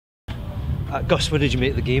Gus, what did you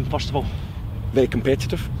make of the game, first of all? Very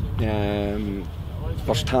competitive.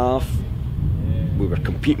 First half, we were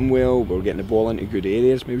competing well, we were getting the ball into good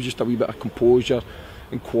areas, maybe just a wee bit of composure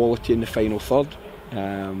and quality in the final third.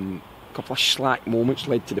 A couple of slack moments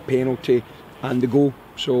led to the penalty and the goal.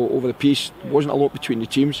 So over the piece, there wasn't a lot between the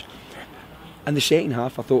teams. And the second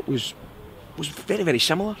half, I thought, was very, very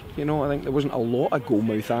similar. You know, I think there wasn't a lot of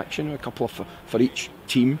goal-mouth action, a couple of for each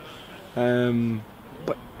team.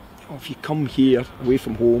 But if you come here away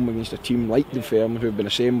from home against a team like Dunfermline, who have been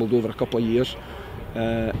assembled over a couple of years,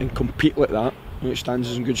 and compete like that, it stands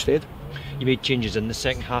us in good stead. You made changes in the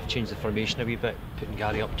second half, changed the formation a wee bit, putting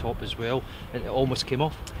Gary up top as well, and it almost came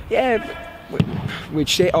off. Yeah, we'd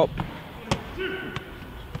set up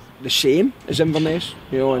the same as Inverness,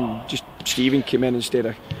 you know, and just Stephen came in instead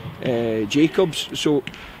of Jacobs, so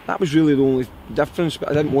that was really the only difference. But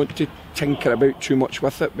I didn't want to tinker about too much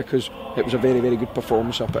with it because it was a very, very good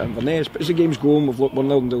performance up at Inverness. But as the game's going, we've looked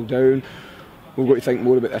 1-0 down. We've got to think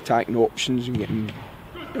more about the attacking options and getting,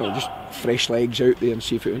 you know, just fresh legs out there and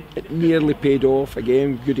see if it nearly paid off.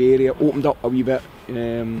 Again, good area, opened up a wee bit,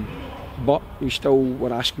 but we still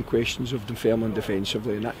were asking questions of Dunfermline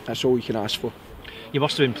defensively, and that's all you can ask for. You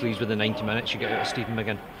must have been pleased with the 90 minutes you got out of Stephen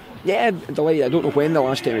McGinn. Yeah, delighted. I don't know when the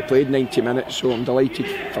last time he played 90 minutes, so I'm delighted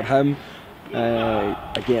for him.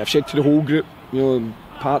 Again, I've said to the whole group, you know,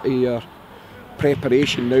 part of your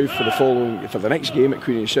preparation now for the next game at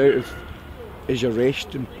Queen of the South is your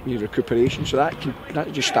rest and your recuperation. So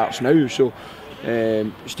that just starts now. So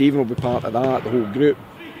Stephen will be part of that. The whole group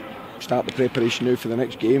start the preparation now for the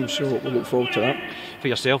next game. So we'll look forward to that. For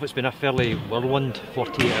yourself, it's been a fairly whirlwind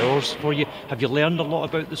 48 hours for you. Have you learned a lot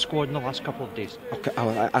about the squad in the last couple of days?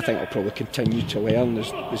 I think I'll probably continue to learn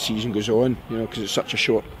as the season goes on. You know, because it's such a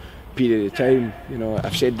short period of time. You know,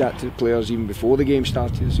 I've said that to the players even before the game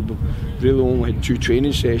started. I said, we've really only had 2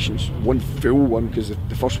 training sessions, one full one because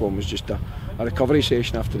the first one was just a recovery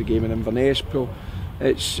session after the game in Inverness. So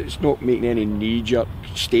it's not making any knee-jerk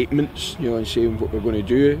statements, you know, and saying what we're going to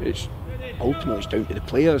do. It's ultimately down to the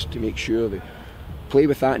players to make sure they play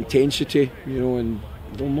with that intensity, you know, and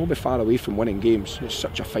they'll not be far away from winning games. It's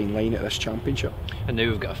such a fine line at this championship. And now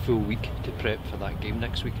we've got a full week to prep for that game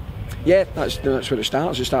next week. Yeah, that's where it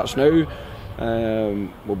starts. It starts now.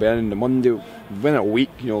 We'll be in the Monday. Within a week,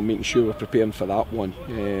 you know, making sure we're preparing for that one.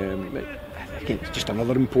 Again, it's just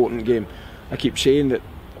another important game. I keep saying that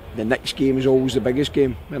the next game is always the biggest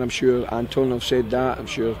game, and I'm sure Anton have said that. I'm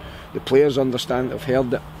sure the players understand. I've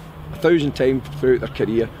heard it 1,000 times throughout their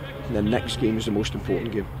career. And the next game is the most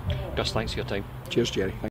important game. Gus, thanks for your time. Cheers, Jerry.